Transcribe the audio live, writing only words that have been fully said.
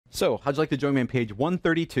So, how'd you like to join me on page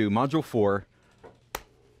 132, module 4,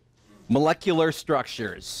 molecular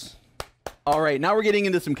structures. All right, now we're getting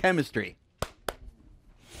into some chemistry.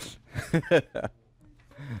 I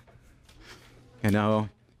know,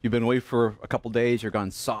 you've been away for a couple days, you're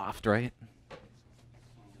gone soft, right?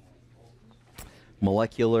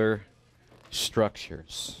 Molecular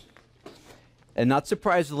structures. And not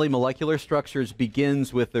surprisingly, molecular structures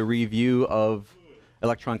begins with a review of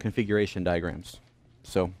electron configuration diagrams.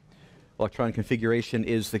 So, electron configuration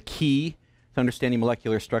is the key to understanding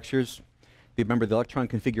molecular structures. Remember, the electron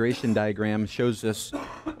configuration diagram shows us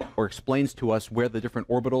or explains to us where the different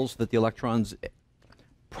orbitals that the electrons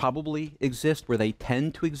probably exist, where they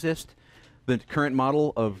tend to exist. The current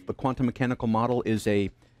model of the quantum mechanical model is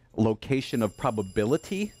a location of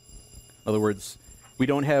probability. In other words, we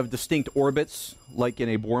don't have distinct orbits like in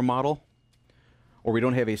a Bohr model, or we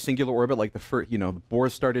don't have a singular orbit like the first,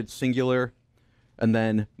 Bohr started singular and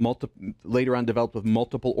then later on developed with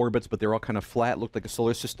multiple orbits, but they're all kind of flat, looked like a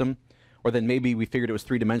solar system. Or then maybe we figured it was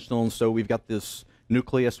three-dimensional, and so we've got this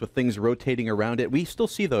nucleus with things rotating around it. We still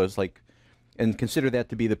see those, and consider that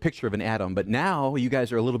to be the picture of an atom. But now you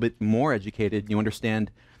guys are a little bit more educated. You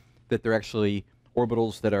understand that they're actually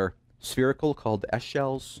orbitals that are spherical, called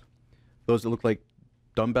S-shells. Those that look like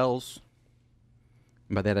dumbbells.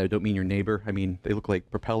 And by that I don't mean your neighbor. I mean they look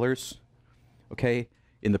like propellers. Okay?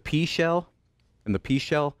 In the p shell, the p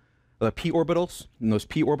orbitals, in those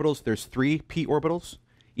p orbitals, there's 3 p orbitals.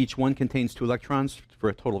 Each one contains 2 electrons for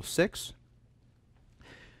a total of 6.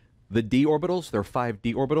 The d orbitals, there are 5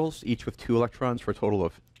 d orbitals, each with 2 electrons for a total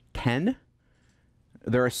of 10.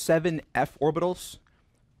 There are 7 f orbitals,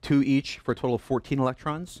 2 each for a total of 14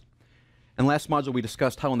 electrons. And last module we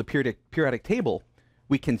discussed how in the periodic table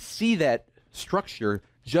we can see that structure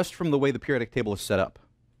just from the way the periodic table is set up.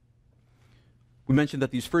 We mentioned that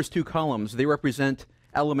these first 2 columns, they represent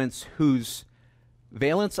elements whose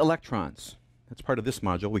valence electrons, that's part of this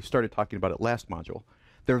module, we started talking about it last module,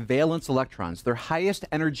 they're valence electrons, they're highest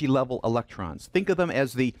energy level electrons. Think of them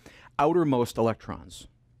as the outermost electrons.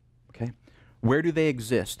 Okay? Where do they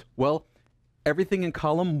exist? Well, everything in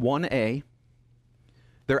column 1A,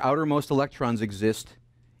 their outermost electrons exist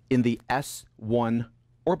in the S1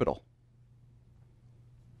 orbital.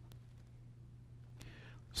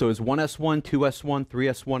 So it's 1s1, 2s1,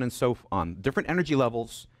 3s1, and so on. Different energy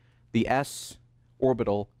levels, the s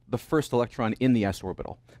orbital, the first electron in the s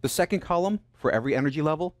orbital. The second column, for every energy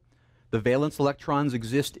level, the valence electrons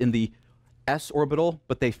exist in the s orbital,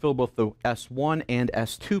 but they fill both the s1 and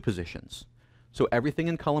s2 positions. So everything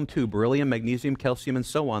in column 2, beryllium, magnesium, calcium, and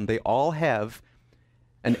so on, they all have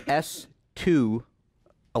an s2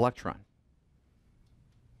 electron.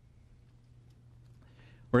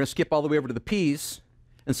 We're going to skip all the way over to the p's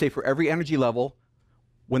and say for every energy level,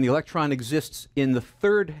 when the electron exists in the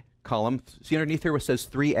third column, see underneath here where it says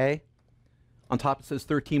 3a? On top it says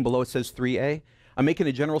 13, below it says 3a. I'm making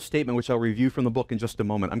a general statement which I'll review from the book in just a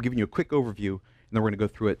moment. I'm giving you a quick overview, and then we're going to go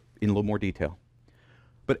through it in a little more detail.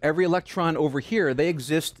 But every electron over here, they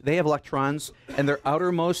exist, they have electrons, and their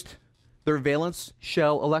outermost, their valence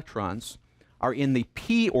shell electrons are in the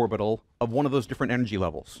p orbital of one of those different energy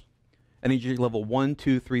levels. Energy level 1,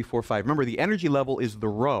 2, 3, 4, 5. Remember, the energy level is the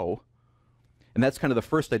rho, and that's kind of the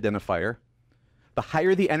first identifier. The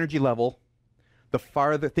higher the energy level, the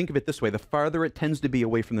farther, think of it this way, the farther it tends to be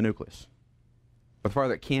away from the nucleus. Or the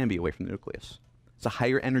farther it can be away from the nucleus. It's a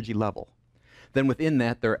higher energy level. Then within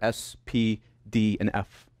that, there are s, p, d, and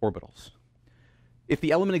f orbitals. If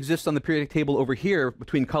the element exists on the periodic table over here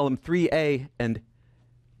between column 3a and,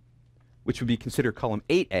 which would be considered column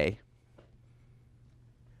 8a,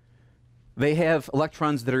 they have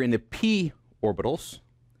electrons that are in the p orbitals,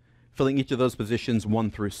 filling each of those positions 1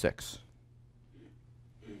 through 6.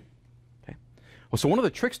 Okay. Well, so one of the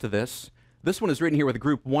tricks to this one is written here with a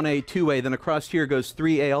group 1a, 2a, then across here goes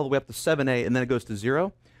 3a all the way up to 7a, and then it goes to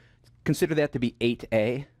 0. Consider that to be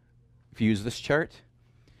 8a if you use this chart.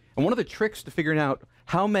 And one of the tricks to figuring out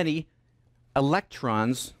how many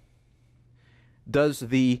electrons does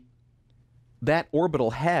that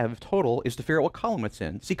orbital have total is to figure out what column it's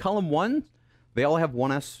in. See, column 1, they all have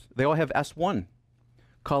S1.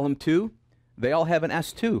 Column 2, they all have an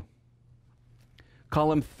S2.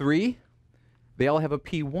 Column 3, they all have a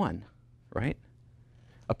P1, right?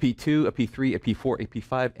 A P2, a P3, a P4, a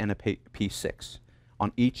P5, and a P6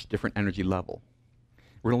 on each different energy level.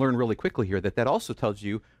 We're going to learn really quickly here that also tells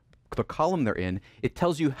you the column they're in. It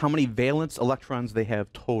tells you how many valence electrons they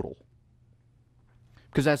have total.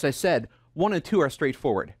 Because as I said, 1 and 2 are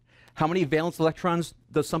straightforward. How many valence electrons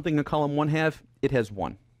does something in column 1 have? It has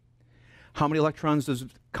 1. How many electrons does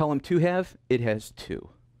column 2 have? It has 2.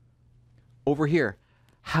 Over here,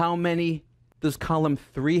 How many does column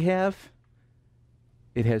 3 have?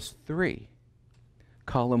 It has 3.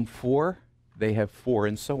 Column 4, they have 4,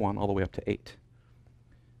 and so on, all the way up to 8.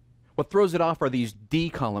 What throws it off are these d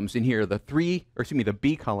columns in here, the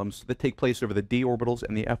b columns that take place over the d orbitals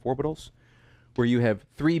and the f orbitals, where you have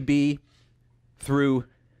 3b through,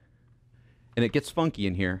 and it gets funky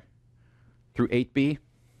in here, through 8b.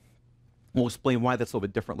 We'll explain why that's a little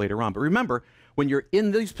bit different later on. But remember, when you're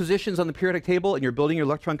in these positions on the periodic table and you're building your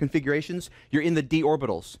electron configurations, you're in the d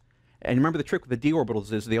orbitals. And remember, the trick with the d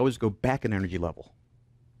orbitals is they always go back in energy level,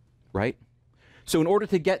 right? So in order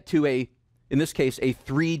to get to in this case, a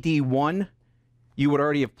 3d1, you would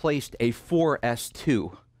already have placed a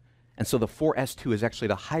 4s2. And so the 4s2 is actually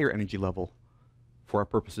the higher energy level for our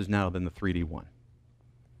purposes now than the 3d1.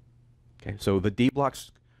 Okay, so the d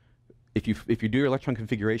blocks, if you do your electron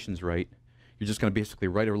configurations right, you're just going to basically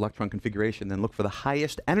write an electron configuration, then look for the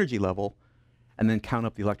highest energy level, and then count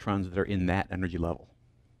up the electrons that are in that energy level.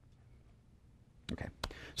 Okay,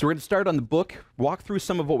 so we're going to start on the book, walk through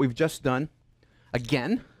some of what we've just done,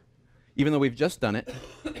 again, even though we've just done it,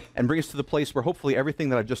 and bring us to the place where hopefully everything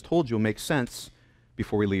that I've just told you will make sense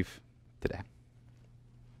before we leave today.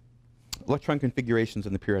 Electron configurations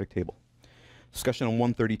in the periodic table. Discussion on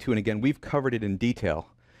 132, and again, we've covered it in detail,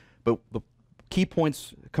 but the key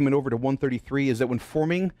points coming over to 133 is that when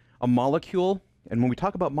forming a molecule, and when we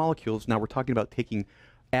talk about molecules, now we're talking about taking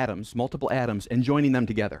atoms, multiple atoms, and joining them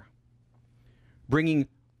together. Bringing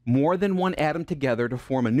more than one atom together to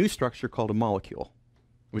form a new structure called a molecule.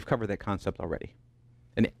 We've covered that concept already.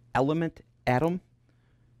 An element atom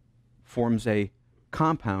forms a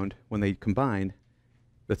compound when they combine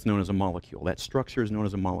that's known as a molecule. That structure is known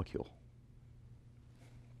as a molecule.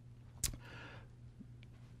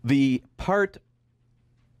 The part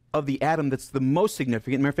of the atom that's the most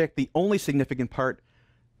significant, matter of fact, the only significant part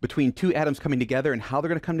between two atoms coming together and how they're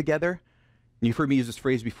going to come together, and you've heard me use this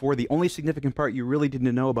phrase before, the only significant part you really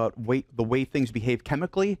didn't know about the way things behave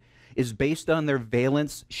chemically is based on their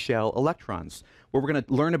valence shell electrons, where we're going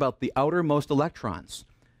to learn about the outermost electrons.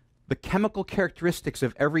 The chemical characteristics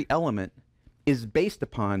of every element is based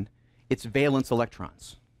upon its valence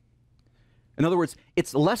electrons. In other words,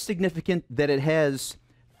 it's less significant that it has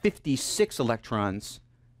 56 electrons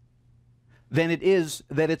than it is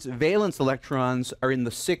that its valence electrons are in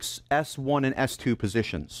the 6, S1, and S2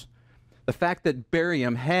 positions. The fact that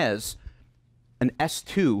barium has an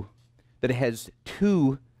S2, that it has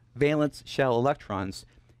 2 valence shell electrons,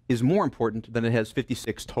 is more important than it has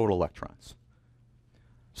 56 total electrons.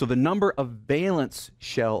 So the number of valence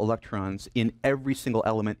shell electrons in every single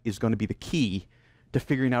element is going to be the key to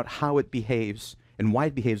figuring out how it behaves and why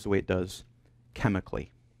it behaves the way it does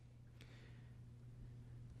chemically.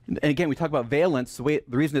 And again, we talk about valence. The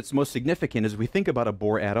reason it's most significant is if we think about a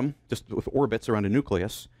Bohr atom, just with orbits around a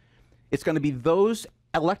nucleus, it's going to be those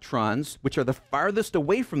electrons, which are the farthest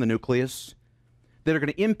away from the nucleus, that are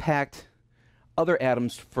going to impact other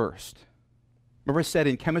atoms first. Remember I said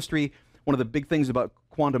in chemistry, one of the big things about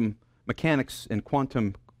quantum mechanics and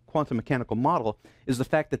quantum mechanical model is the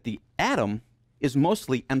fact that the atom is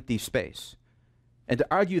mostly empty space. And to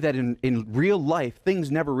argue that in real life,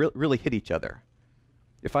 things never really hit each other.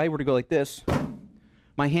 If I were to go like this,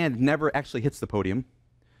 my hand never actually hits the podium.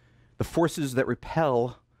 The forces that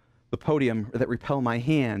repel the podium, or that repel my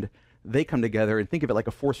hand, they come together, and think of it like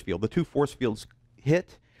a force field. The two force fields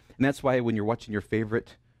hit, and that's why when you're watching your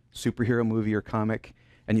favorite superhero movie or comic,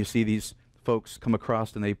 and you see these folks come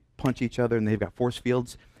across and they punch each other and they've got force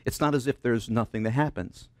fields, it's not as if there's nothing that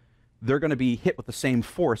happens. They're going to be hit with the same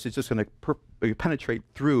force. It's just going to penetrate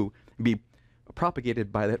through and be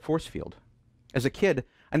propagated by that force field. As a kid,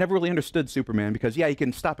 I never really understood Superman because, yeah, you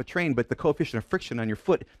can stop a train, but the coefficient of friction on your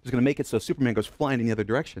foot is going to make it so Superman goes flying in the other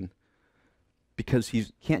direction because he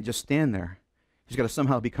can't just stand there. He's got to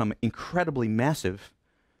somehow become incredibly massive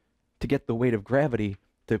to get the weight of gravity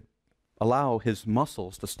to allow his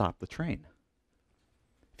muscles to stop the train.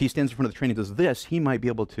 If he stands in front of the train and does this, he might be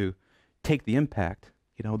able to take the impact.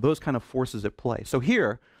 You know, those kind of forces at play. So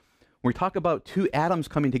here, when we talk about two atoms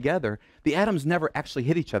coming together, the atoms never actually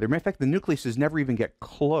hit each other. Matter of fact, the nucleuses never even get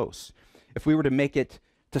close. If we were to make it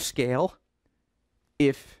to scale,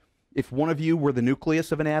 if one of you were the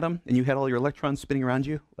nucleus of an atom and you had all your electrons spinning around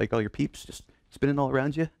you, like all your peeps just spinning all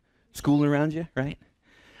around you, schooling around you, right?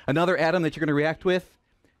 Another atom that you're going to react with,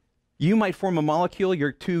 you might form a molecule,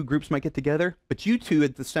 your two groups might get together, but you two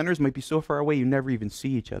at the centers might be so far away you never even see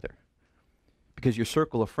each other because your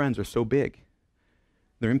circle of friends are so big.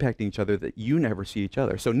 They're impacting each other that you never see each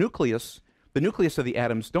other. So the nucleus of the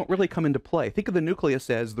atoms don't really come into play. Think of the nucleus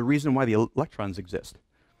as the reason why the electrons exist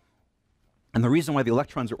and the reason why the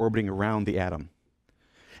electrons are orbiting around the atom.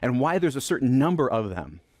 and why there's a certain number of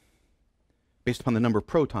them. Based upon the number of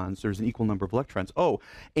protons, there's an equal number of electrons. Oh,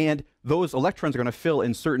 and those electrons are going to fill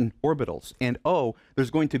in certain orbitals. And oh,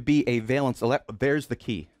 there's going to be a valence there's the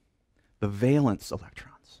key. The valence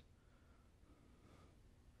electrons.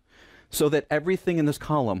 So that everything in this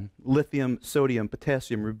column, lithium, sodium,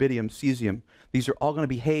 potassium, rubidium, cesium, these are all going to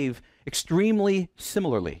behave extremely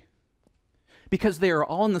similarly. Because they are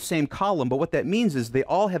all in the same column, but what that means is they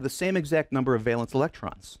all have the same exact number of valence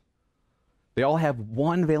electrons. They all have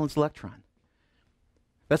one valence electron.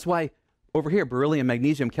 That's why over here, beryllium,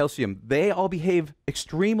 magnesium, calcium, they all behave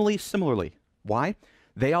extremely similarly. Why?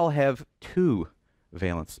 They all have 2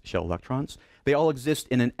 valence shell electrons. They all exist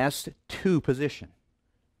in an s2 position.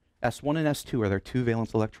 S1 and S2 are their 2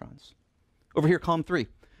 valence electrons. Over here, column 3.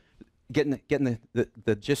 Getting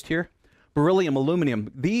the gist here? Beryllium,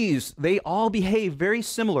 aluminum, they all behave very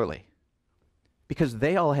similarly because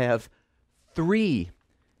they all have 3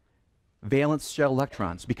 valence shell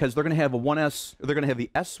electrons, because they're going to have they're going to have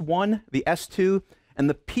the S1, the S2, and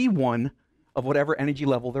the P1 of whatever energy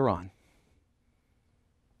level they're on.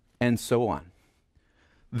 And so on.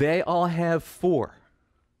 They all have 4.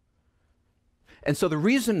 And so the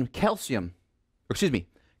reason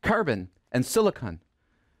carbon and silicon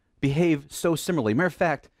behave so similarly. Matter of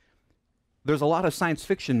fact, there's a lot of science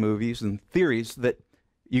fiction movies and theories that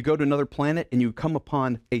you go to another planet and you come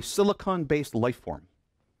upon a silicon-based life form.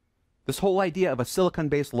 This whole idea of a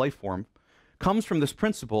silicon-based life form comes from this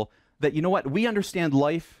principle that, you know what, we understand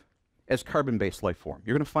life as carbon-based life form.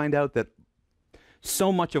 You're going to find out that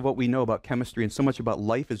so much of what we know about chemistry and so much about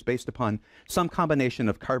life is based upon some combination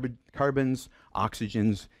of carbons,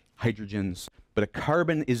 oxygens, hydrogens, but a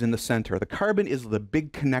carbon is in the center. The carbon is the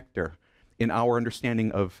big connector in our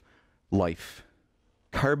understanding of life.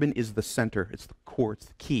 Carbon is the center, it's the core, it's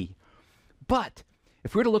the key. But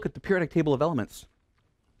if we were to look at the periodic table of elements,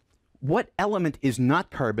 what element is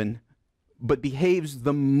not carbon but behaves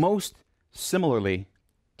the most similarly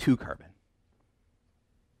to carbon?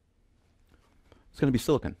 It's going to be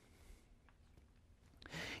silicon.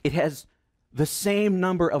 It has the same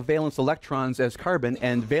number of valence electrons as carbon,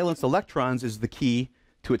 and valence electrons is the key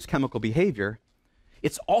to its chemical behavior.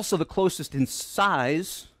 It's also the closest in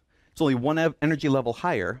size. It's only 1 energy level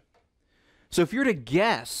higher. So if you're to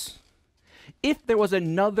guess, if there was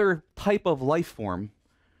another type of life form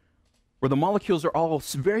where the molecules are all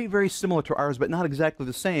very, very similar to ours but not exactly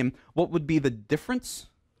the same, what would be the difference?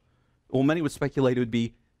 Well, many would speculate it would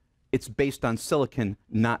be it's based on silicon,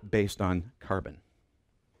 not based on carbon,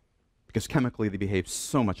 because chemically they behave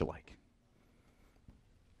so much alike.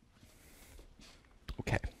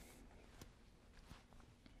 Okay.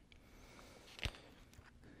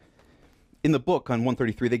 In the book on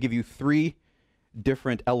 133, they give you 3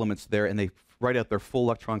 different elements there, and they write out their full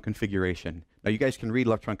electron configuration. Now, you guys can read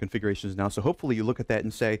electron configurations now, so hopefully you look at that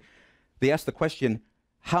and say, they ask the question,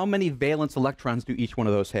 how many valence electrons do each one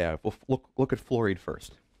of those have? We'll look at fluorine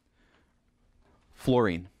first.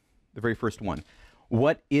 Fluorine, the very first one.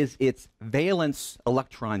 What is its valence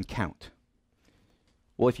electron count?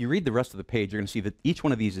 Well, if you read the rest of the page, you're going to see that each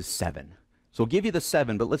one of these is 7. So we'll give you the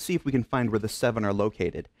 7, but let's see if we can find where the 7 are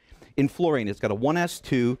located. In fluorine, it's got a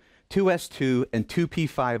 1s2, 2s2, and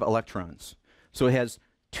 2p5 electrons. So it has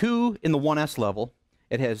 2 in the 1s level,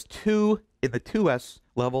 it has 2 in the 2s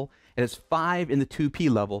level, it has 5 in the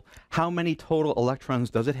 2p level. How many total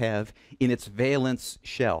electrons does it have in its valence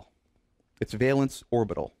shell, its valence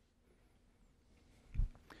orbital?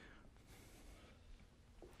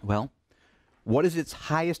 Well, what is its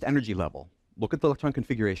highest energy level? Look at the electron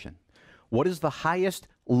configuration. What is the highest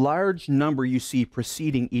large number you see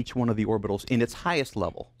preceding each one of the orbitals in its highest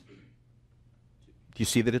level? Do you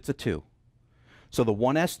see that it's a 2? So the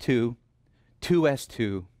 1s2,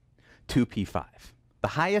 2s2, 2p5. The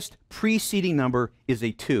highest preceding number is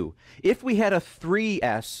a 2. If we had a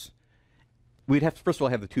 3s, we'd have to first of all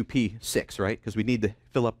have the 2p6, right? Because we need to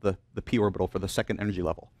fill up the p orbital for the second energy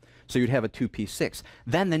level. So you'd have a 2p6.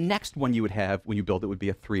 Then the next one you would have when you build it would be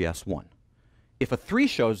a 3s1. If a 3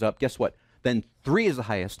 shows up, guess what? Then 3 is the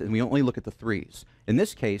highest, and we only look at the 3s. In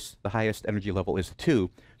this case, the highest energy level is 2,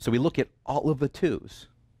 so we look at all of the 2s.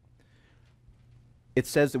 It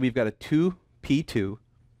says that we've got a 2p2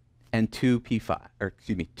 and 2p5, or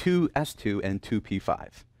excuse me, 2s2 and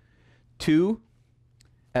 2p5.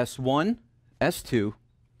 2s1, s2,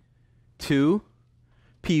 2,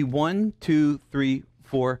 p1, 2, 3,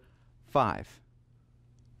 4, 5.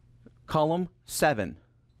 Column 7.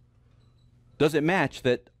 Does it match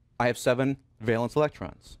that I have 7 valence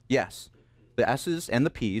electrons? Yes. The S's and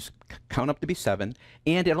the P's count up to be 7,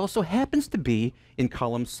 and it also happens to be in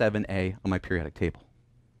column 7A on my periodic table.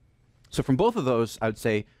 So from both of those, I would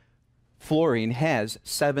say fluorine has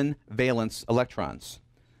 7 valence electrons.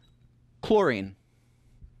 Chlorine.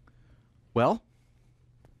 Well,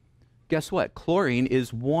 guess what? Chlorine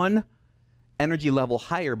is 1 energy level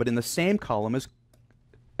higher, but in the same column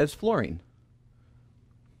as fluorine.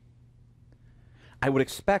 I would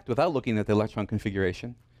expect, without looking at the electron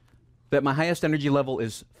configuration, that my highest energy level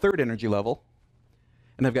is 3rd energy level,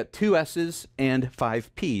 and I've got 2 S's and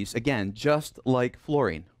 5 P's. Again, just like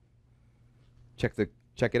fluorine.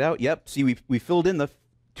 Check it out. Yep, see we filled in the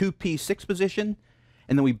 2p6 position,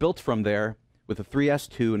 and then we built from there with a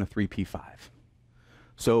 3s2 and a 3p5.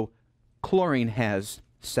 So chlorine has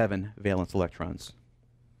 7 valence electrons.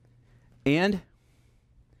 And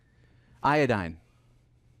iodine.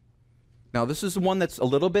 Now this is one that's a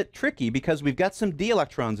little bit tricky because we've got some d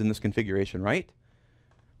electrons in this configuration, right?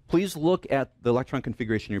 Please look at the electron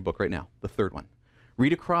configuration in your book right now, the 3rd one.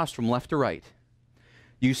 Read across from left to right.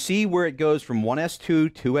 You see where it goes from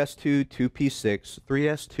 1s2, 2s2, 2p6,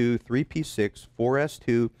 3s2, 3p6,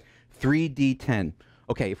 4s2, 3d10.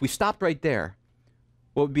 Okay, if we stopped right there,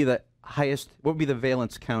 what would be the highest, what would be the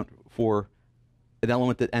valence count for an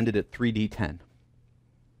element that ended at 3d10?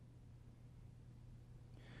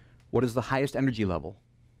 What is the highest energy level?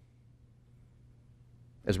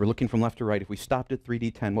 As we're looking from left to right, if we stopped at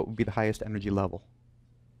 3d10, what would be the highest energy level?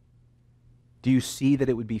 Do you see that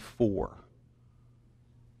it would be 4?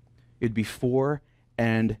 It would be 4,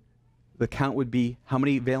 and the count would be, how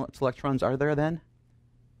many valence electrons are there then?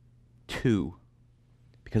 2,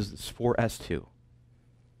 because it's 4s2.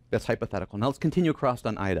 That's hypothetical. Now let's continue across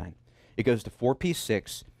on iodine. It goes to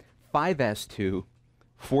 4p6, 5s2,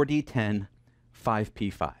 4d10,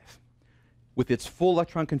 5p5. With its full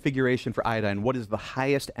electron configuration for iodine, what is the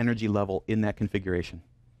highest energy level in that configuration?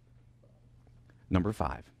 Number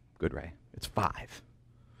 5. Good, Ray. It's 5.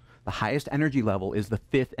 The highest energy level is the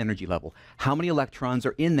 5th energy level. How many electrons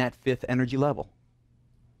are in that 5th energy level?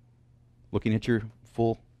 Looking at your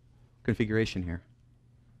full configuration here.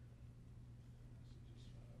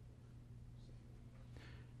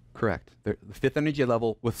 Correct. The 5th energy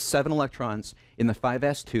level with 7 electrons in the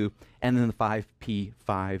 5s2 and then the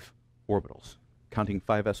 5p5 orbitals. Counting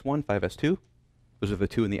 5s1, 5s2, those are the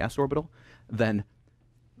 2 in the s orbital, then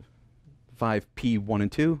 5p1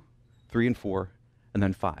 and 2, 3 and 4, and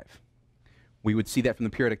then 5. We would see that from the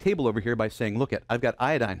periodic table over here by saying, look at, I've got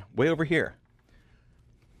iodine way over here.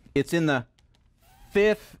 It's in the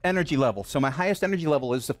 5th energy level. So my highest energy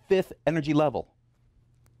level is the 5th energy level.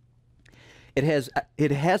 It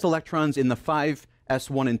has electrons in the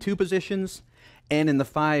 5s1 and 2 positions and in the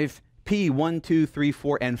 5p1, 2, 3,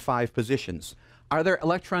 4, and 5 positions. Are there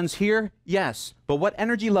electrons here? Yes. But what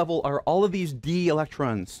energy level are all of these d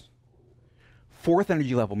electrons? 4th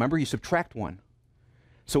energy level. Remember, you subtract 1.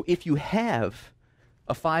 So if you have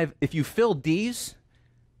a 5, if you fill d's,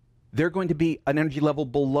 they're going to be an energy level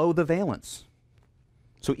below the valence.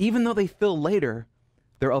 So even though they fill later,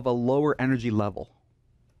 they're of a lower energy level.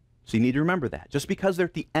 So you need to remember that. Just because they're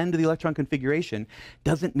at the end of the electron configuration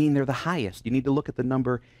doesn't mean they're the highest. You need to look at the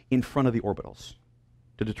number in front of the orbitals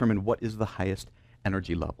to determine what is the highest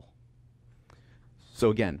energy level.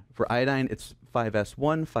 So again, for iodine, it's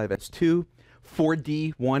 5s1, 5s2,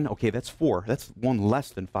 4d1. Okay, that's 4. That's 1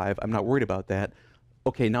 less than 5. I'm not worried about that.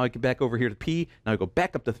 Okay, now I get back over here to p. Now I go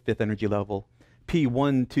back up to the 5th energy level.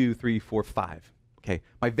 p1, 2, 3, 4, 5. Okay,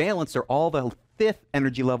 my valence are all the 5th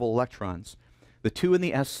energy level electrons. The 2 in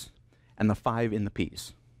the s and the 5 in the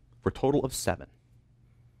p's, for a total of 7.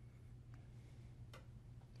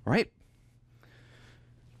 All right?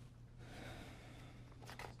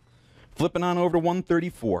 Flipping on over to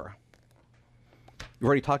 134. We've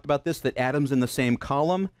already talked about this, that atoms in the same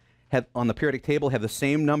column on the periodic table have the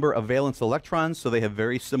same number of valence electrons, so they have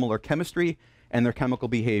very similar chemistry and their chemical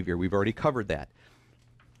behavior. We've already covered that.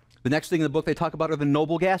 The next thing in the book they talk about are the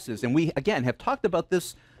noble gases, and we, again, have talked about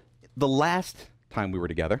this the last time we were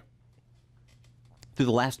together, through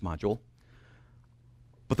the last module.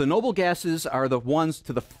 But the noble gases are the ones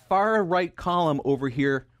to the far right column over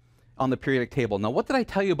here on the periodic table. Now, what did I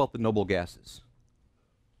tell you about the noble gases?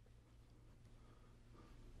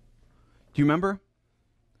 Do you remember?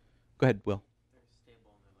 Go ahead, Will. They're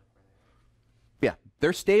stable and they're like Yeah,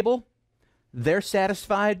 they're stable, they're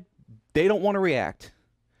satisfied, they don't want to react.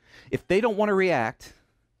 If they don't want to react,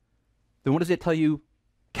 then what does it tell you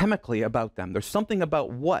chemically about them? There's something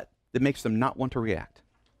about what that makes them not want to react.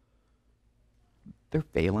 They're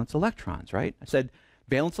valence electrons, right? I said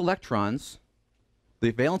valence electrons,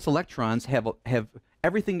 the valence electrons have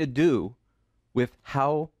everything to do with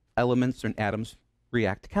how elements and atoms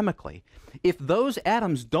react chemically. If those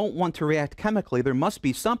atoms don't want to react chemically, there must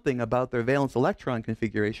be something about their valence electron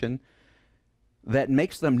configuration that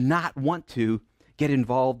makes them not want to get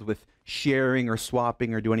involved with sharing or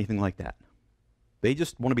swapping or do anything like that. They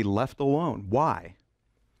just want to be left alone. Why?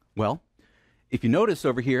 Well, if you notice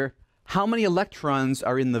over here, how many electrons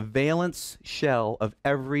are in the valence shell of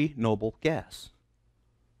every noble gas?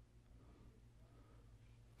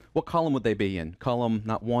 What column would they be in? Column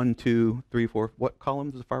not 1, 2, 3, 4. What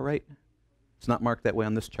column to the far right? It's not marked that way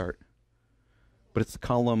on this chart. But it's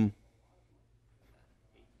column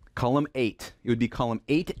 8. It would be column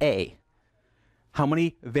 8A. How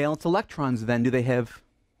many valence electrons then do they have?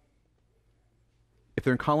 If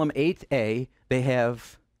they're in column 8A, they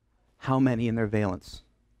have how many in their valence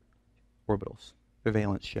orbitals, their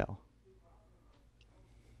valence shell?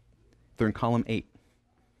 They're in column 8.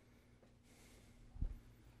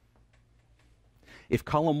 If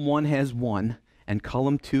column 1 has 1, and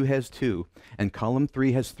column 2 has 2, and column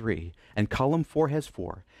 3 has 3, and column 4 has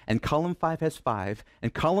 4, and column 5 has 5,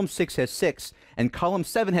 and column 6 has 6, and column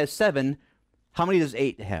 7 has 7, how many does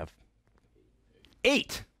 8 have?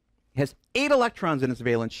 8. It has 8 electrons in its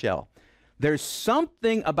valence shell. There's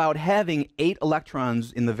something about having 8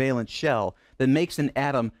 electrons in the valence shell that makes an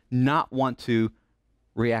atom not want to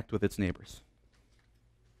react with its neighbors.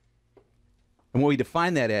 And what we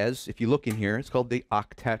define that as, if you look in here, it's called the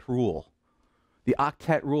octet rule. The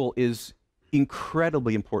octet rule is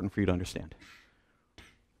incredibly important for you to understand.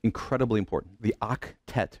 Incredibly important. The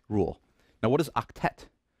octet rule. Now, what is octet?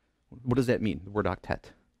 What does that mean, the word octet?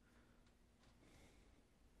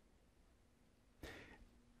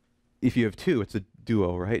 If you have 2, it's a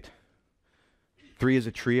duo, right? 3 is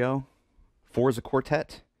a trio. 4 is a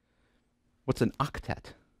quartet. What's an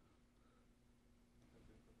octet?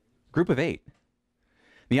 Group of 8.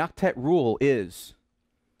 The octet rule is,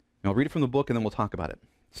 and I'll read it from the book and then we'll talk about it.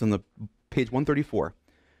 It's on the page 134.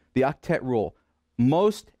 The octet rule.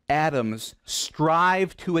 Most atoms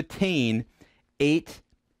strive to attain 8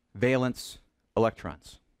 valence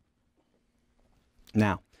electrons.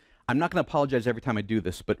 Now, I'm not going to apologize every time I do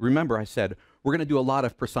this, but remember I said we're going to do a lot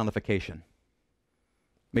of personification.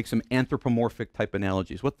 Make some anthropomorphic type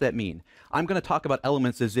analogies. What's that mean? I'm going to talk about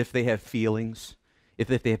elements as if they have feelings, if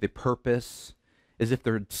they have a purpose, as if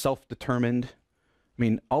they're self-determined. I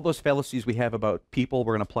mean, all those fallacies we have about people,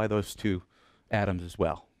 we're going to apply those to atoms as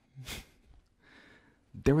well.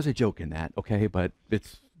 There was a joke in that, okay, but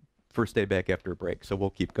it's first day back after a break, so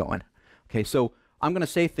we'll keep going. Okay, so I'm going to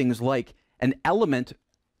say things like an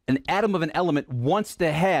atom of an element wants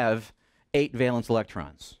to have 8 valence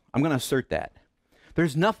electrons. I'm going to assert that.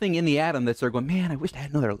 There's nothing in the atom that's there going, man, I wish I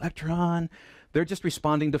had another electron. They're just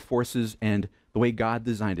responding to forces and the way God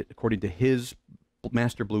designed it according to his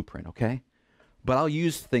master blueprint, okay? But I'll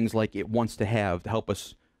use things like it wants to have to help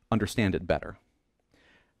us understand it better.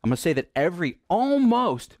 I'm going to say that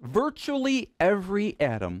virtually every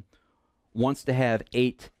atom wants to have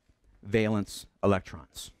 8 valence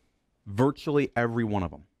electrons. Virtually every one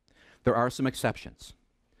of them. There are some exceptions.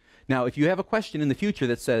 Now, if you have a question in the future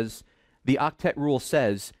that says, the octet rule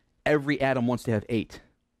says every atom wants to have 8,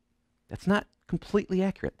 that's not completely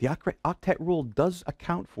accurate. The octet rule does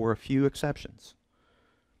account for a few exceptions.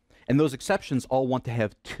 And those exceptions all want to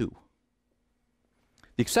have 2.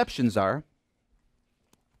 The exceptions are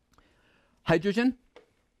hydrogen,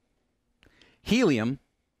 helium,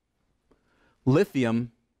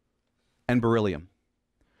 lithium, and beryllium.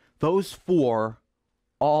 Those 4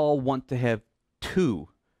 all want to have 2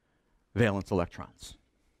 valence electrons.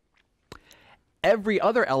 Every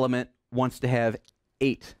other element wants to have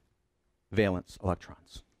 8 valence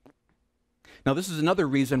electrons. Now, this is another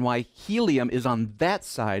reason why helium is on that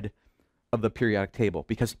side of the periodic table,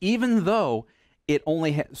 because even though it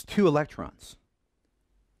only has 2 electrons,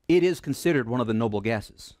 it is considered one of the noble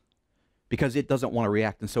gases because it doesn't want to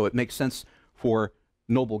react, and so it makes sense for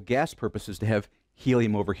noble gas purposes to have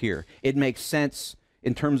helium over here. It makes sense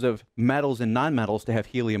in terms of metals and nonmetals to have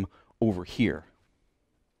helium over here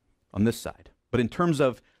on this side. But in terms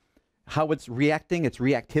of how it's reacting, its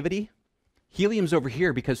reactivity, helium's over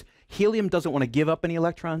here because helium doesn't want to give up any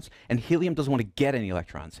electrons and helium doesn't want to get any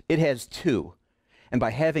electrons. It has 2. And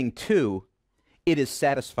by having 2, it is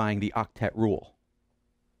satisfying the octet rule.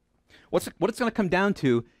 What it's going to come down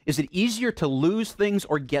to, is it easier to lose things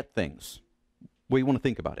or get things? Well, you want to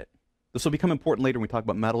think about it. This will become important later when we talk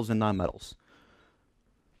about metals and nonmetals.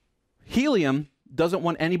 Helium doesn't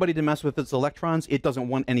want anybody to mess with its electrons. It doesn't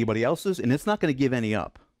want anybody else's, and it's not going to give any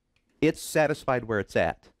up. It's satisfied where it's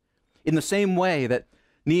at. In the same way that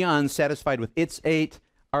neon's satisfied with its 8,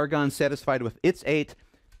 argon's satisfied with its 8,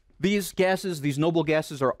 these gases, these noble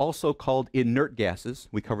gases, are also called inert gases.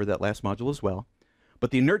 We covered that last module as well. But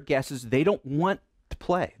the inert gases, they don't want to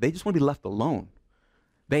play. They just want to be left alone.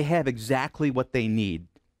 They have exactly what they need.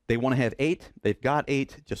 They want to have 8. They've got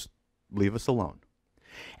 8. Just leave us alone.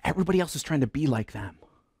 Everybody else is trying to be like them.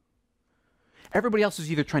 Everybody else is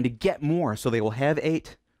either trying to get more so they will have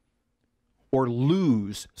 8 or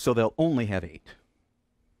lose so they'll only have 8.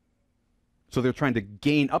 So they're trying to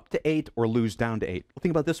gain up to 8 or lose down to 8. Well,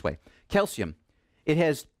 think about it this way. Calcium, it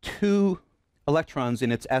has 2 electrons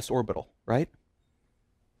in its s orbital, right?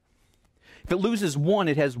 If it loses 1,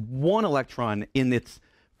 it has 1 electron in its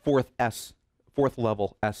fourth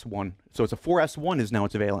level S1. So it's a 4s1 is now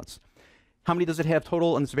its valence. How many does it have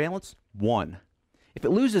total in its valence? 1. If it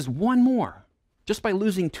loses 1 more, just by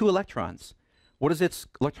losing 2 electrons, what does its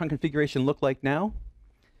electron configuration look like now?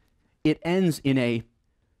 It ends in a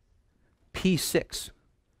p6.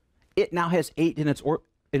 It now has 8 in its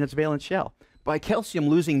valence shell. By calcium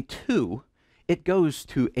losing 2, it goes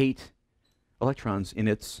to 8 electrons in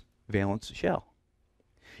its valence shell.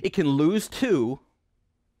 It can lose 2,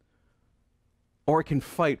 or it can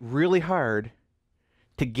fight really hard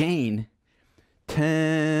to gain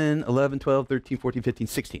 10, 11, 12, 13, 14, 15,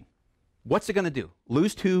 16. What's it going to do?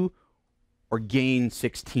 Lose 2 or gain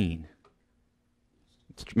 16?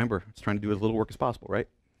 Remember, it's trying to do as little work as possible, right?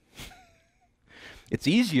 It's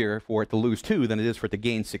easier for it to lose 2 than it is for it to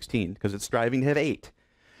gain 16 because it's striving to have 8.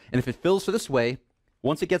 And if it fills this way,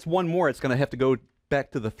 once it gets 1 more, it's going to have to go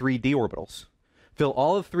back to the 3d orbitals. Fill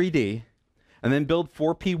all of 3d, and then build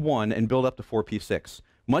 4p1 and build up to 4p6.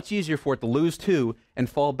 Much easier for it to lose 2 and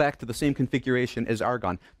fall back to the same configuration as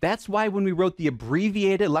argon. That's why when we wrote the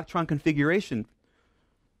abbreviated electron configuration,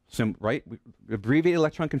 abbreviated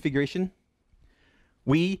electron configuration,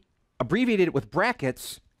 we abbreviated it with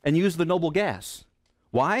brackets and used the noble gas.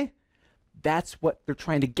 Why? That's what they're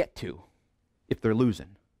trying to get to if they're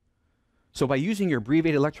losing. So by using your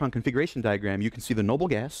abbreviated electron configuration diagram, you can see the noble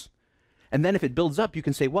gas, and then if it builds up, you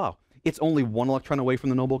can say, wow, it's only 1 electron away from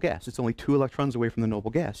the noble gas. It's only 2 electrons away from the noble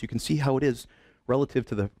gas. You can see how it is relative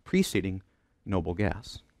to the preceding noble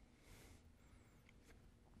gas.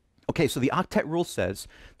 Okay, so the octet rule says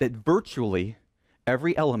that virtually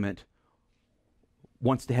every element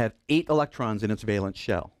wants to have 8 electrons in its valence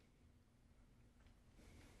shell.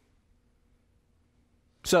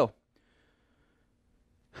 So,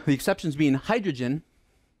 the exceptions being hydrogen,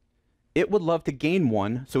 it would love to gain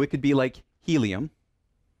 1, so it could be like helium.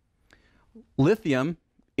 Lithium,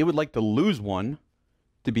 it would like to lose 1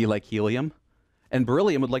 to be like helium. And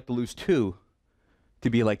beryllium would like to lose 2 to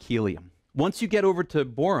be like helium. Once you get over to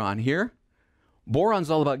boron here, boron's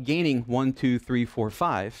all about gaining 1, 2, 3, 4,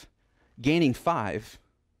 5, gaining 5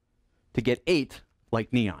 to get 8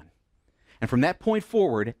 like neon. And from that point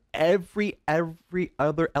forward, every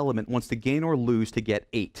other element wants to gain or lose to get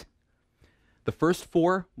 8. The first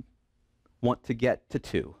 4 want to get to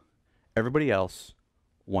 2. Everybody else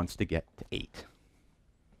wants to get to 8.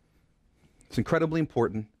 It's incredibly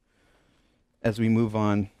important as we move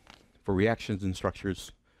on for reactions and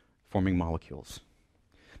structures forming molecules.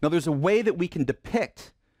 Now there's a way that we can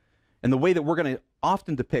depict, and the way that we're going to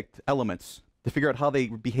often depict elements to figure out how they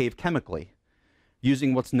behave chemically,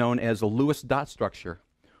 using what's known as a Lewis dot structure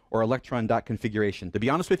or electron dot configuration. To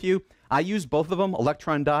be honest with you, I use both of them,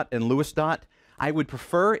 electron dot and Lewis dot. I would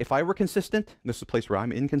prefer, if I were consistent, and this is a place where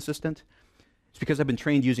I'm inconsistent, it's because I've been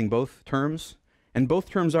trained using both terms, and both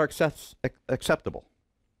terms are acceptable.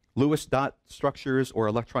 Lewis dot structures or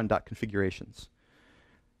electron dot configurations.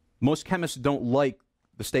 Most chemists don't like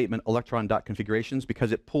the statement electron dot configurations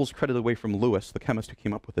because it pulls credit away from Lewis, the chemist who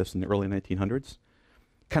came up with this in the early 1900s.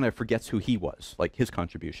 Kind of forgets who he was, like his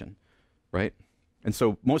contribution, right? And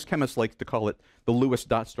so most chemists like to call it the Lewis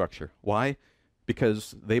dot structure. Why?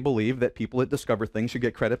 Because they believe that people that discover things should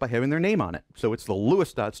get credit by having their name on it. So it's the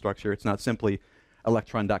Lewis dot structure. It's not simply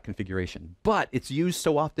electron dot configuration. But it's used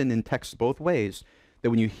so often in texts both ways that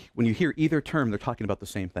when you hear either term, they're talking about the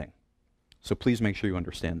same thing. So please make sure you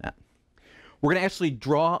understand that. We're going to actually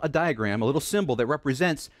draw a diagram, a little symbol that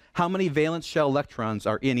represents how many valence shell electrons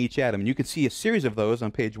are in each atom. And you can see a series of those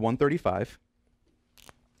on page 135.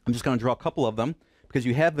 I'm just going to draw a couple of them because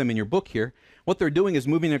you have them in your book here. What they're doing is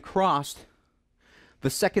moving across the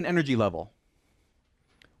second energy level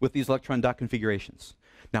with these electron dot configurations.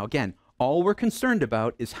 Now again, all we're concerned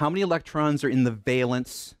about is how many electrons are in the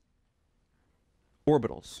valence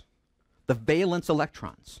orbitals. The valence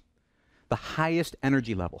electrons. The highest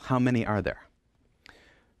energy level. How many are there?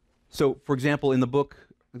 So, for example, in the book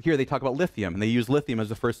here they talk about lithium, and they use lithium as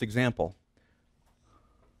the first example.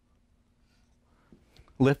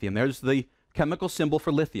 Lithium, there's the chemical symbol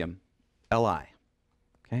for lithium, Li.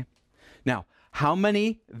 Okay? Now, how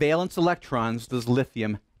many valence electrons does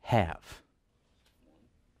lithium have?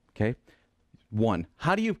 Okay? 1.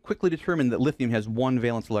 How do you quickly determine that lithium has 1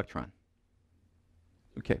 valence electron?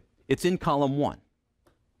 Okay, it's in column 1.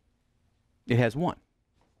 It has 1.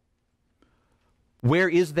 Where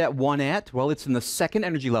is that 1 at? Well, it's in the second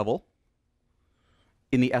energy level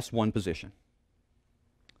in the S1 position.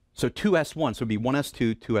 So 2s1, so it would be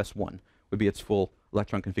 1s2, 2s1 would be its full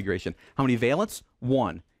electron configuration. How many valence?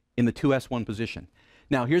 1 in the 2s1 position.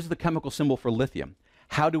 Now, here's the chemical symbol for lithium.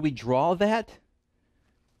 How do we draw that?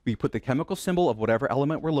 We put the chemical symbol of whatever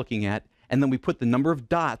element we're looking at, and then we put the number of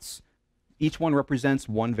dots. Each one represents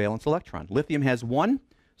 1 valence electron. Lithium has 1,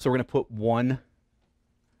 so we're going to put 1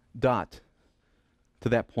 dot to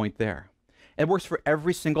that point there. It works for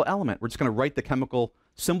every single element. We're just going to write the chemical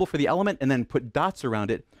symbol for the element and then put dots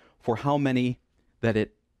around it for how many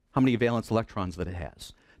valence electrons that it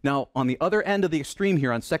has. Now, on the other end of the extreme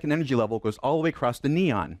here on second energy level, it goes all the way across to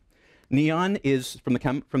neon. Neon is, from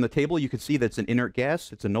the table, you can see that's an inert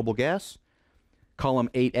gas. It's a noble gas. Column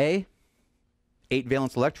 8A, 8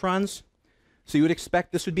 valence electrons. So you would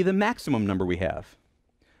expect this would be the maximum number we have.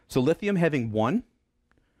 So lithium having 1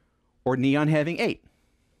 or neon having 8.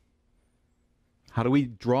 How do we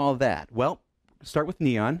draw that? Well, start with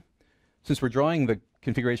neon. Since we're drawing the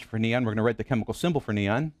configuration for neon, we're going to write the chemical symbol for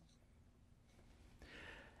neon.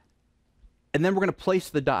 And then we're going to place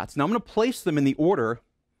the dots. Now I'm going to place them in the order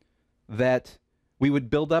that we would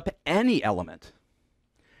build up any element.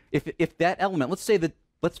 If that element, let's say that,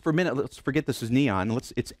 let's forget this is neon.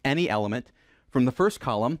 It's any element from the first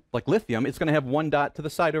column, like lithium, it's going to have 1 dot to the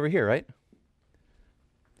side over here, right?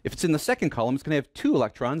 If it's in the second column, it's going to have 2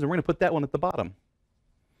 electrons, and we're going to put that one at the bottom.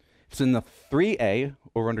 If it's in the 3A,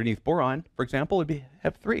 over underneath boron, for example, it'd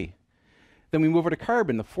have 3. Then we move over to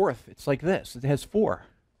carbon, the fourth, it's like this. It has 4.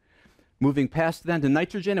 Moving past then to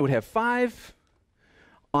nitrogen, it would have 5.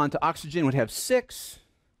 On to oxygen, it would have 6.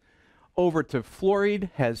 Over to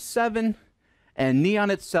fluoride, has 7. And neon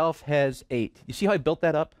itself has 8. You see how I built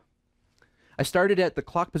that up? I started at the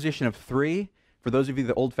clock position of 3, for those of you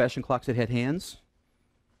the old-fashioned clocks that had hands.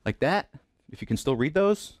 Like that, if you can still read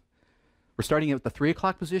those. We're starting at the 3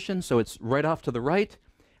 o'clock position, so it's right off to the right.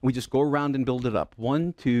 And we just go around and build it up.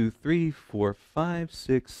 1, 2, 3, 4, 5,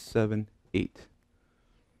 6, 7, 8.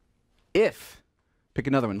 Pick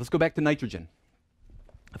another one. Let's go back to nitrogen.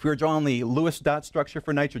 If we were drawing the Lewis dot structure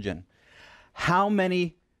for nitrogen, how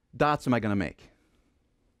many dots am I going to make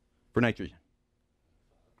for nitrogen?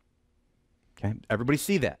 Okay, everybody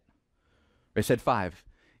see that? I said 5.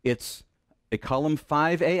 It's a column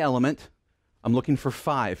 5A element. I'm looking for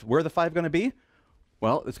 5. Where are the 5 going to be?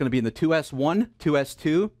 Well, it's going to be in the 2s1,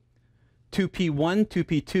 2s2, 2p1,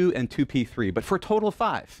 2p2, and 2p3, but for a total of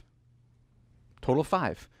 5. Total of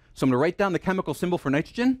 5. So I'm going to write down the chemical symbol for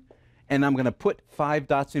nitrogen, and I'm going to put 5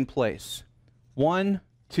 dots in place. 1,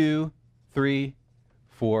 2, 3,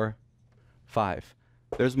 4, 5.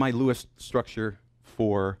 There's my Lewis structure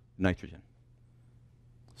for nitrogen.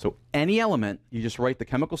 So any element, you just write the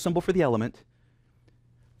chemical symbol for the element,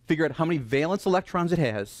 figure out how many valence electrons it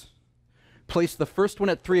has, place the first one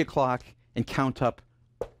at 3 o'clock, and count up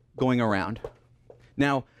going around.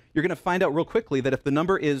 Now, you're going to find out real quickly that if the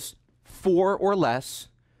number is 4 or less,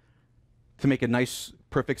 to make a nice,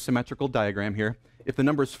 perfect symmetrical diagram here, if the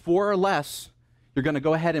number is 4 or less, you're going to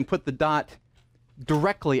go ahead and put the dot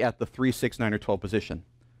directly at the 3, 6, 9, or 12 position.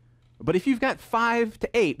 But if you've got 5 to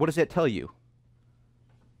 8, what does that tell you?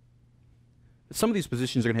 Some of these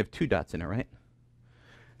positions are going to have 2 dots in it, right?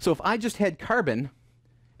 So if I just had carbon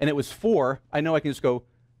and it was 4, I know I can just go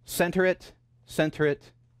center it, center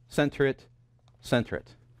it, center it, center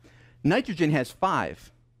it. Nitrogen has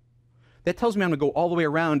 5. That tells me I'm going to go all the way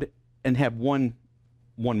around and have one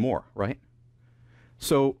more, right?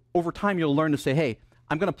 So over time you'll learn to say, hey,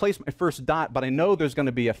 I'm going to place my first dot, but I know there's going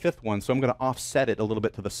to be a 5th one, so I'm going to offset it a little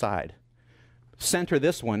bit to the side. Center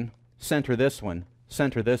this one, center this one,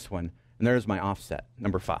 center this one, and there's my offset,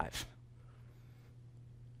 number 5.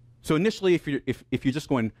 So initially, if you're just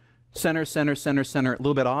going center, center, center, center, a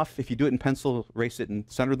little bit off, if you do it in pencil, erase it and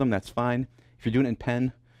center them, that's fine. If you're doing it in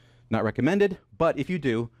pen, not recommended. But if you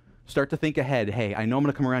do, start to think ahead. Hey, I know I'm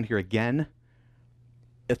going to come around here again.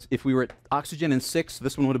 If we were at oxygen in 6,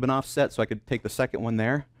 this one would have been offset, so I could take the second one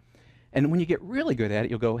there. And when you get really good at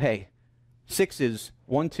it, you'll go, hey, 6 is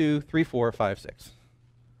 1, 2, 3, 4, 5, 6.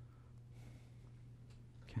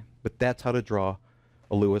 Okay. But that's how to draw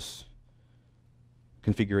a Lewis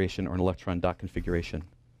configuration or an electron dot configuration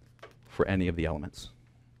for any of the elements.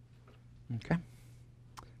 Okay.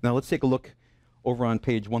 Now let's take a look over on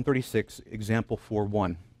page 136, example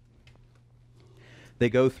 4.1. They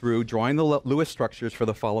go through drawing the Lewis structures for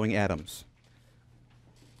the following atoms.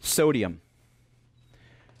 Sodium.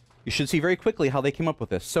 You should see very quickly how they came up with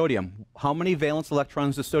this. Sodium. How many valence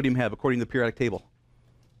electrons does sodium have according to the periodic table?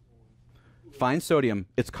 Find sodium.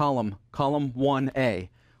 It's column 1A.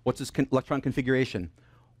 What's its electron configuration?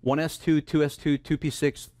 1s2, 2s2,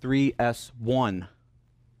 2p6, 3s1.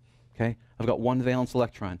 Okay? I've got one valence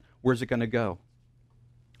electron. Where's it going to go?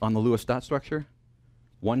 On the Lewis dot structure?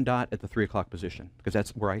 One dot at the 3 o'clock position, because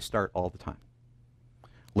that's where I start all the time.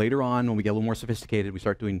 Later on, when we get a little more sophisticated, we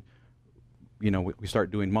start doing, we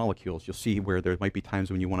start doing molecules. You'll see where there might be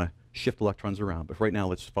times when you want to shift electrons around. But right now,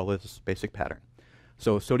 let's follow this basic pattern.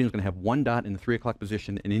 So sodium is going to have one dot in the 3 o'clock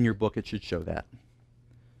position, and in your book, it should show that.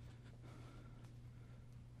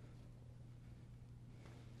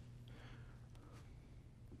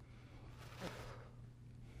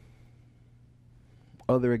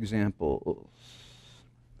 Other examples.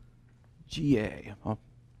 GA. Oh.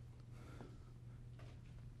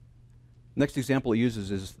 Next example it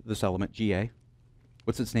uses is this element, GA.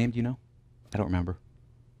 What's its name, do you know? I don't remember.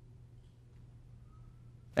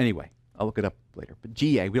 Anyway, I'll look it up later. But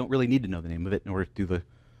GA, we don't really need to know the name of it in order to do the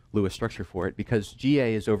Lewis structure for it, because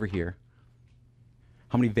GA is over here.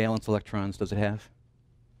 How many valence electrons does it have?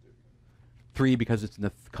 3, because it's in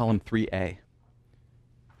the column 3A.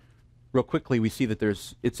 Real quickly, we see that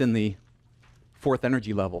it's in the 4th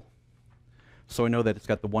energy level. So I know that it's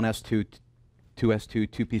got the 1s2, 2s2,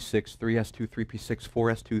 2p6, 3s2, 3p6,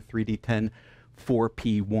 4s2, 3d10,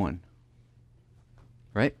 4p1.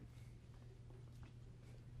 Right?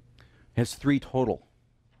 It has 3 total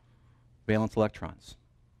valence electrons.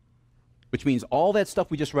 Which means all that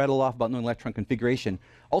stuff we just rattled off about knowing electron configuration,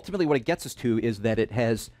 ultimately what it gets us to is that it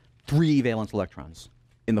has 3 valence electrons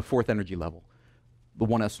in the 4th energy level. The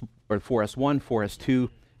 4s1, 4s2,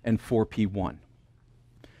 and 4p1.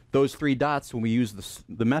 Those 3 dots, when we use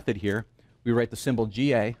the method here, we write the symbol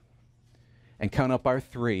GA and count up our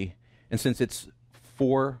 3. And since it's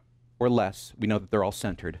 4 or less, we know that they're all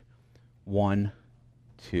centered. 1,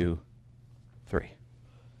 2, 3.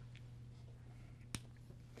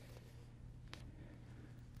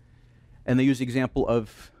 And they use the example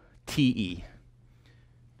of TE.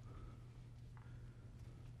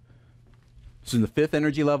 So in the 5th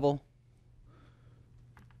energy level,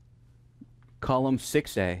 column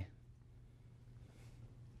 6A.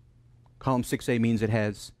 Column 6A means it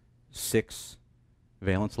has 6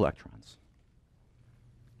 valence electrons.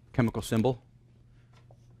 Chemical symbol,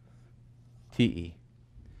 Te.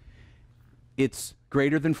 It's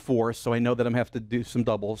greater than 4, so I know that I'm going to have to do some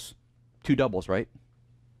doubles. 2 doubles, right?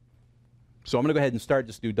 So I'm going to go ahead and start,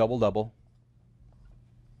 just do double, double.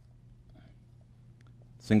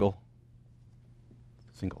 Single,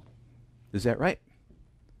 single. Is that right?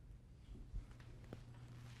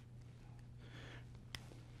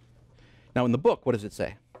 Now in the book, what does it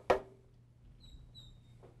say?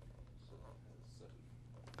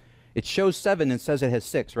 It shows 7 and says it has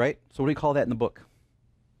 6, right? So what do we call that in the book?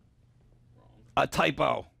 A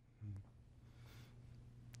typo.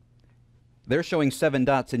 They're showing 7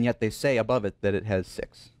 dots, and yet they say above it that it has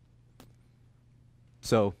 6.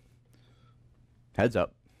 So, heads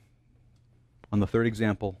up. On the third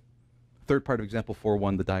part of example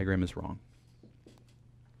 4.1, the diagram is wrong.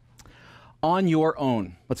 On your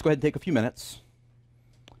own, let's go ahead and take a few minutes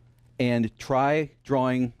and try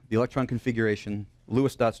drawing the electron configuration,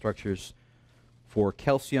 Lewis dot structures for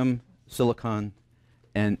calcium, silicon,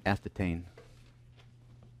 and aspartame.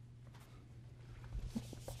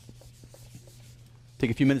 Take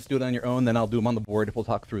a few minutes to do it on your own, then I'll do them on the board. We'll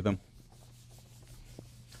talk through them.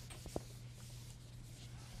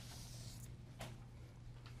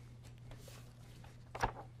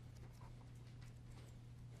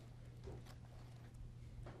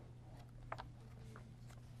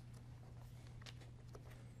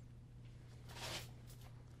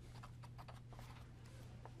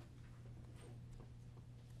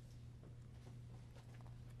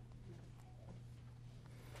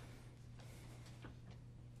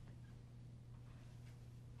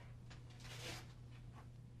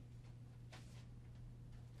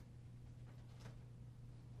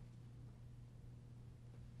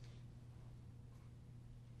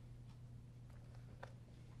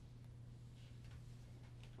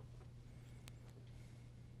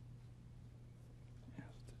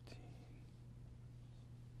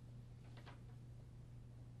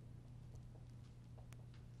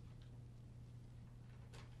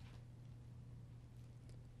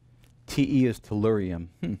 Te is tellurium.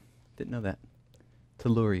 Didn't know that.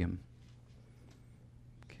 Tellurium.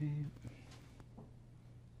 Okay.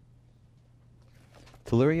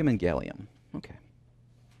 Tellurium and gallium. Okay.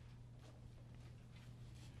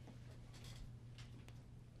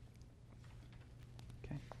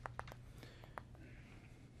 Okay.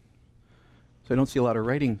 So I don't see a lot of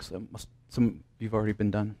writing. So some you've already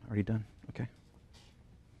done. Okay.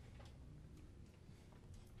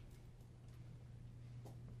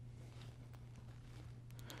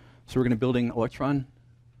 So we're going to building electron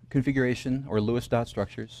configuration or Lewis dot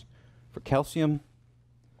structures for calcium,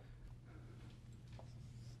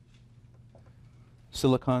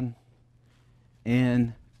 silicon,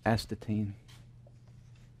 and astatine.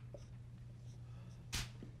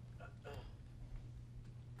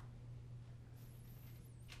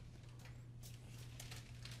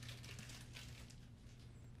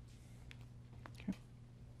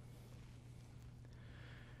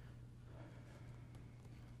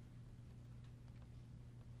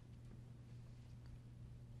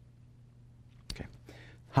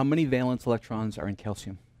 How many valence electrons are in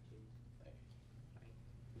calcium?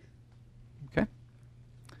 Okay.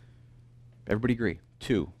 Everybody agree?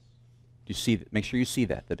 2. Do you see that? Make sure you see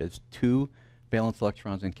that. That is 2 valence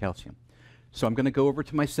electrons in calcium. So I'm going to go over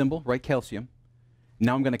to my symbol, write calcium.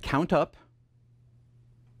 Now I'm going to count up.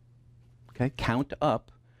 Okay, count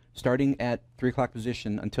up, starting at 3 o'clock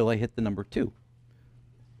position until I hit the number 2.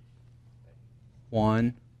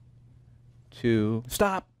 1, 2,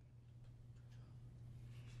 stop.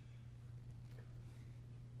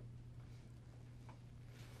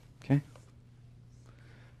 Okay.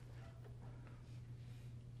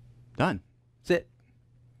 Done. That's it.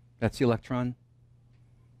 That's the electron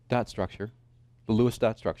dot structure, the Lewis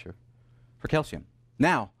dot structure for calcium.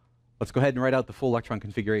 Now, let's go ahead and write out the full electron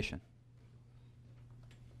configuration.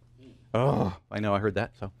 Oh, I know, I heard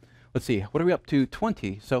that. So let's see. What are we up to?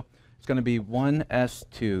 20. So it's going to be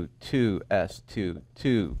 1s2, 2s2,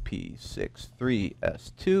 2p6,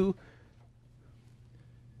 3s2,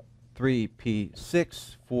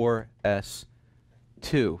 3p6,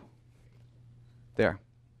 4s2. There.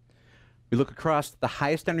 We look across the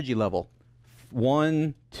highest energy level.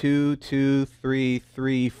 1, 2, 2, 3,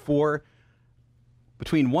 3, 4.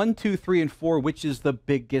 Between 1, 2, 3, and 4, which is the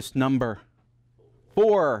biggest number?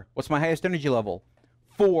 4. What's my highest energy level?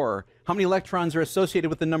 4. How many electrons are associated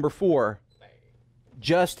with the number 4?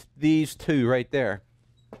 Just these 2 right there.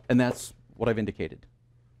 And that's what I've indicated.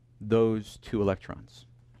 Those 2 electrons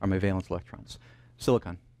are my valence electrons.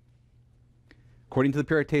 Silicon. According to the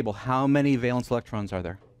periodic table, how many valence electrons are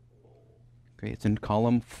there? Okay, it's in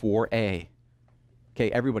column 4A.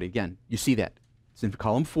 Okay, everybody, again, you see that. It's in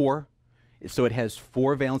column 4, so it has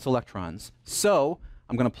 4 valence electrons. So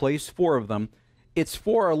I'm going to place 4 of them. It's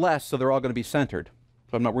 4 or less, so they're all going to be centered.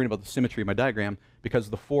 So I'm not worried about the symmetry of my diagram, because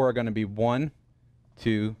the 4 are going to be 1,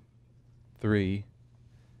 2, 3,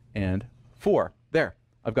 and 4. There,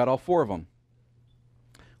 I've got all 4 of them.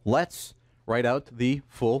 Let's write out the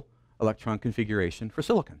full electron configuration for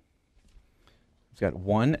silicon. It's got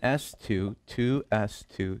 1s2,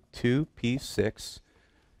 2s2, 2p6,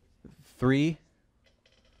 3,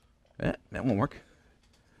 that won't work,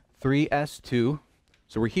 3s2,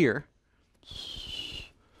 so we're here,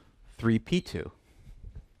 3p2.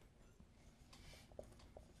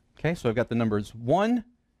 Okay, so I've got the numbers 1,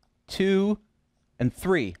 2, and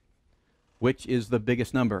 3. Which is the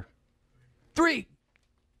biggest number? 3!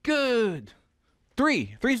 Good!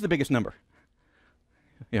 3! 3 is the biggest number.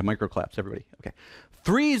 Yeah, micro claps, everybody. Okay.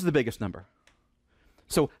 3 is the biggest number.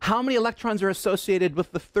 So how many electrons are associated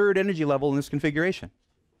with the 3rd energy level in this configuration?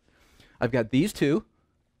 I've got these 2,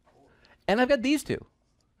 and I've got these 2.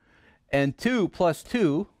 And 2 plus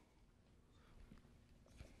 2,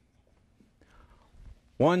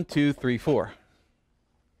 1, 2, 3, 4.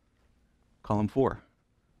 Column 4.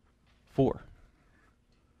 4.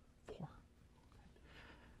 4.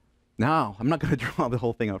 Now, I'm not going to draw the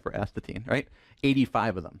whole thing out for astatine, right?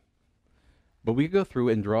 85 of them. But we could go through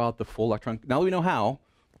and draw out the full electron. Now that we know how,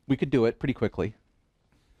 we could do it pretty quickly.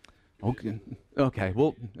 Okay. Okay.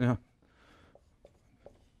 Well, yeah.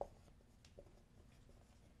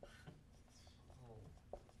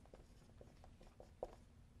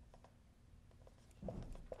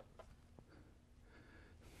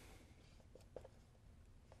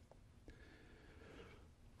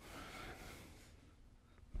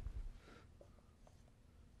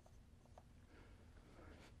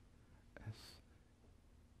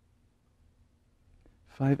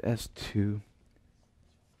 Five S2,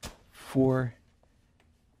 4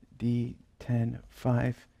 D10,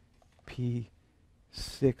 5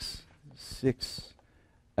 P6, 6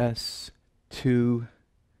 S2.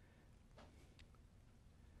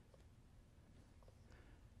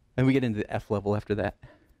 And we get into the F level after that.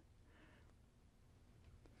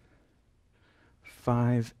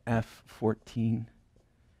 5 F14,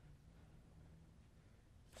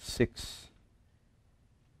 6.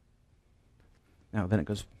 Now then it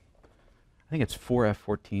goes, think it's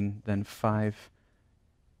 4F14, then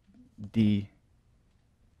 5D10,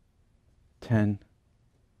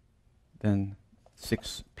 then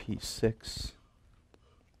 6P6.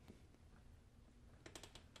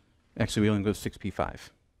 Actually, we only go 6P5.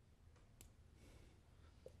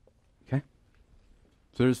 Okay?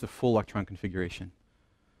 So there's the full electron configuration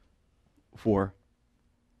for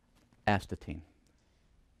astatine.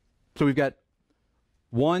 So we've got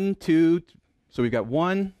 1, 2, so we've got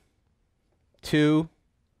 1, 2,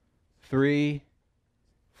 3,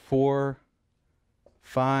 4,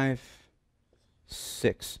 5,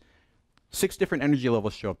 6. 6 different energy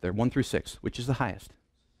levels show up there, 1 through 6, which is the highest.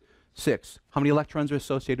 6. How many electrons are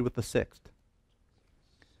associated with the 6th?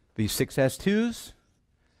 These 6s2s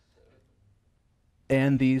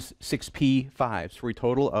and these 6p5s for a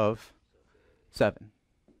total of 7.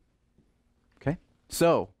 Okay?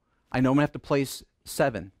 So, I know I'm going to have to place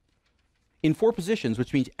 7 in 4 positions,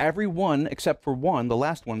 which means every one except for 1, the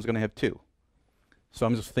last one, is going to have 2. So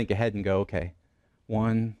I'm just think ahead and go, okay,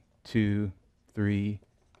 1, 2, 3,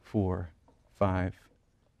 4, 5,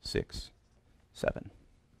 6, 7.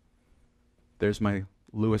 There's my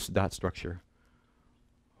Lewis dot structure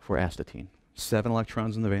for astatine. 7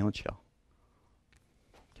 electrons in the valence shell.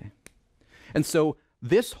 Okay. And so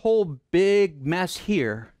this whole big mess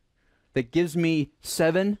here that gives me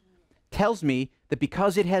 7 tells me that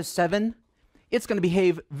because it has 7, it's going to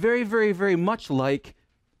behave very, very, very much like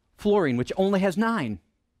fluorine, which only has 9.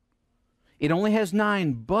 It only has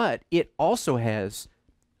 9, but it also has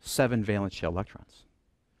 7 valence shell electrons.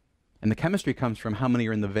 And the chemistry comes from how many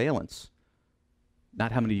are in the valence,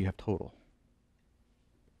 not how many you have total.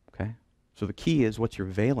 Okay? So the key is, what's your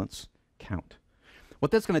valence count?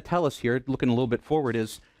 What that's going to tell us here, looking a little bit forward,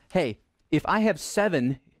 is, hey, if I have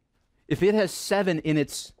 7, if it has 7 in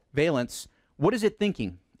its valence, what is it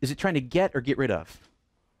thinking? Is it trying to get or get rid of?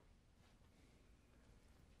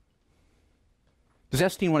 Does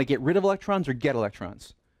astatine want to get rid of electrons or get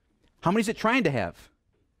electrons? How many is it trying to have?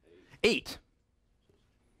 8.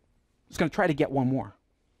 It's going to try to get one more.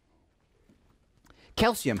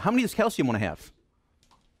 Calcium. How many does calcium want to have?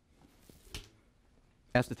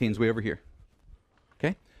 Astatine's way over here.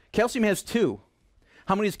 Okay? Calcium has 2.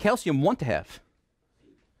 How many does calcium want to have?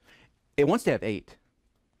 It wants to have 8.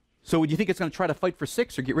 So would you think it's going to try to fight for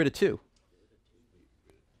 6 or get rid of 2?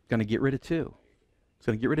 It's going to get rid of 2. It's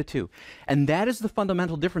going to get rid of 2. And that is the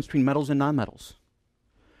fundamental difference between metals and nonmetals.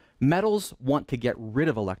 Metals want to get rid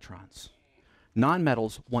of electrons.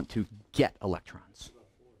 Nonmetals want to get electrons.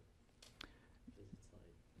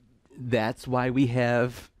 That's why we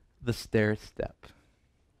have the stair step.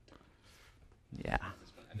 Yeah.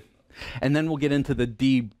 And then we'll get into the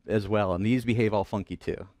D as well, and these behave all funky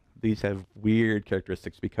too. These have weird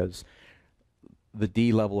characteristics because the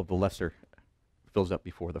D level of the lesser fills up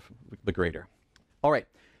before the greater. All right,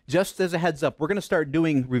 just as a heads up, we're going to start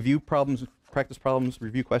doing review problems, practice problems,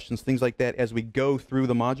 review questions, things like that as we go through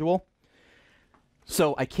the module.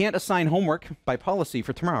 So I can't assign homework by policy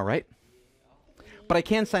for tomorrow, right? But I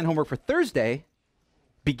can assign homework for Thursday,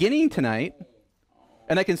 beginning tonight,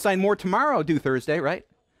 and I can assign more tomorrow due Thursday, right?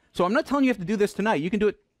 So I'm not telling you you have to do this tonight. You can do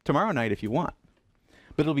it tomorrow night if you want.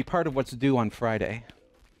 But it'll be part of what's due on Friday.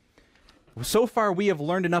 So far, we have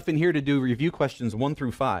learned enough in here to do review questions 1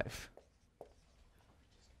 through 5.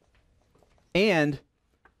 And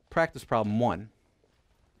practice problem 1.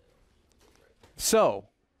 So,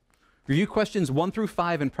 review questions 1 through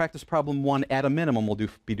 5 and practice problem 1 at a minimum will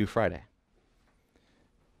be due Friday.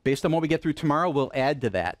 Based on what we get through tomorrow, we'll add to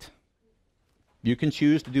that. You can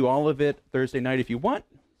choose to do all of it Thursday night if you want.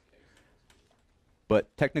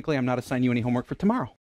 But technically, I'm not assigning you any homework for tomorrow.